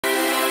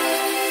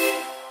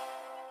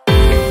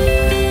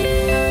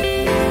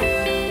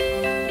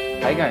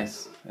Hi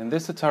guys, in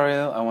this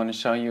tutorial I want to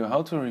show you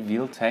how to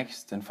reveal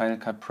text in Final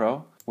Cut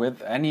Pro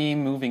with any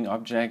moving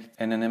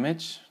object in an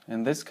image.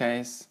 In this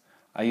case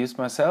I use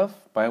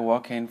myself by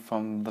walking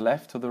from the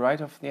left to the right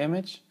of the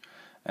image,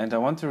 and I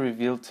want to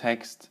reveal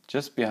text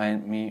just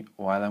behind me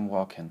while I'm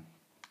walking.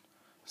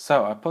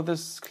 So I put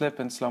this clip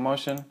in slow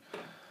motion,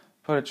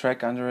 put a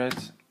track under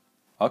it.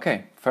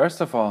 Okay,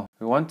 first of all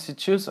we want to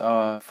choose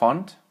our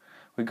font.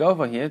 We go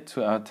over here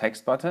to our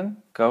text button,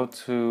 go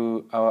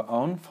to our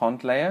own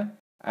font layer,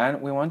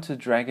 and we want to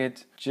drag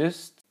it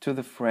just to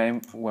the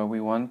frame where we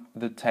want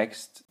the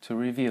text to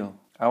reveal.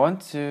 I want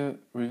to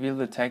reveal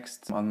the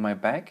text on my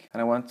back,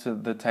 and I want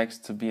the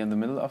text to be in the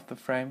middle of the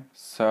frame,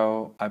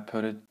 so I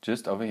put it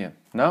just over here.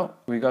 Now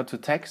we go to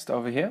text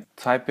over here,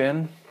 type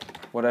in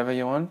whatever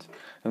you want.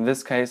 In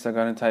this case I'm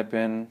going to type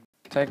in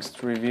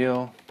text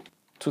reveal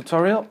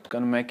tutorial.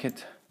 Gonna make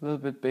it a little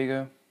bit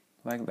bigger,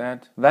 like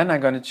that. Then I'm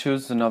going to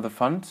choose another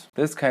font.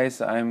 In this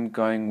case I'm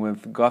going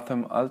with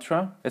Gotham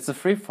Ultra. It's a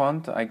free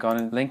font. I'm going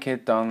to link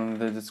it down in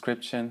the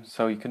description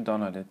so you can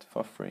download it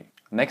for free.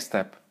 Next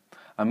step,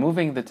 I'm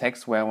moving the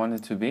text where I want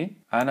it to be,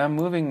 and I'm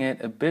moving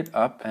it a bit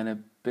up and a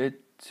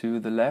bit to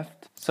the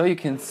left, so you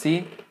can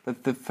see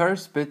that the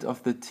first bit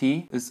of the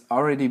T is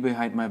already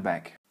behind my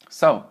back.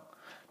 So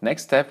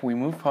next step, we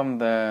move from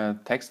the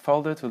text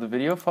folder to the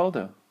video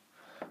folder.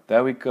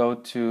 There we go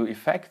to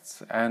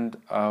effects and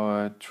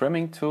our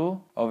trimming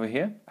tool over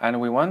here, and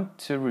we want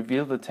to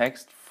reveal the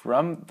text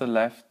from the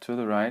left to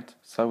the right,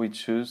 so we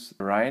choose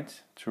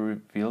right to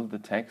reveal the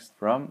text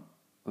from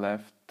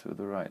left to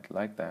the right,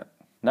 like that.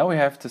 Now we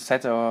have to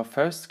set our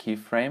first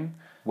keyframe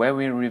where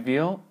we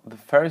reveal the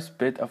first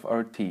bit of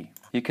our T.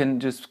 You can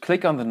just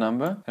click on the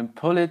number and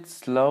pull it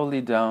slowly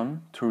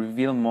down to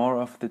reveal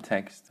more of the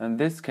text. In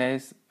this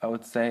case, I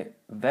would say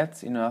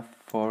that's enough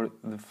for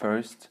the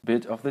first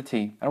bit of the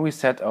T. And we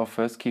set our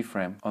first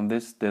keyframe on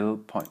this little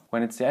point.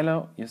 When it's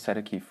yellow, you set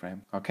a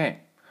keyframe. Okay.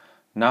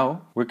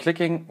 Now we're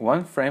clicking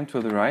one frame to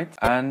the right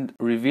and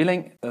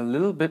revealing a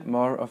little bit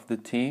more of the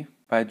T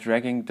by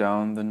dragging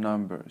down the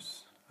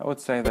numbers. I would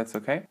say that's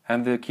okay.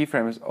 And the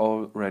keyframe is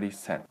already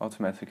set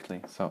automatically.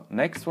 So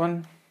next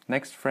one.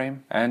 Next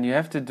frame, and you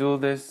have to do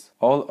this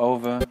all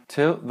over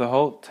till the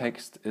whole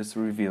text is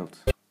revealed.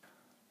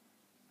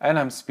 And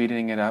I'm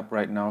speeding it up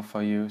right now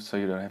for you so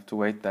you don't have to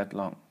wait that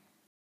long.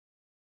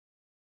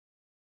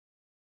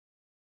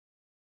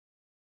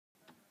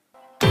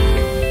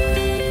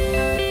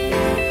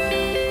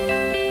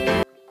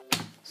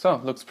 So,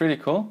 looks pretty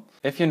cool.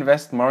 If you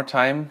invest more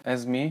time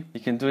as me, you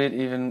can do it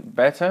even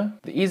better.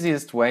 The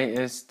easiest way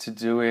is to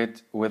do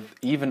it with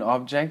even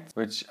objects,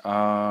 which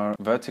are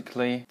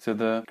vertically to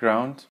the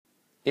ground.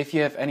 If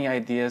you have any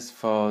ideas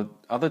for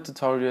other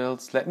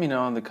tutorials, let me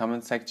know in the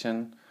comment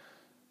section.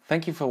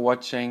 Thank you for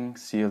watching.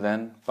 See you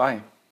then. Bye.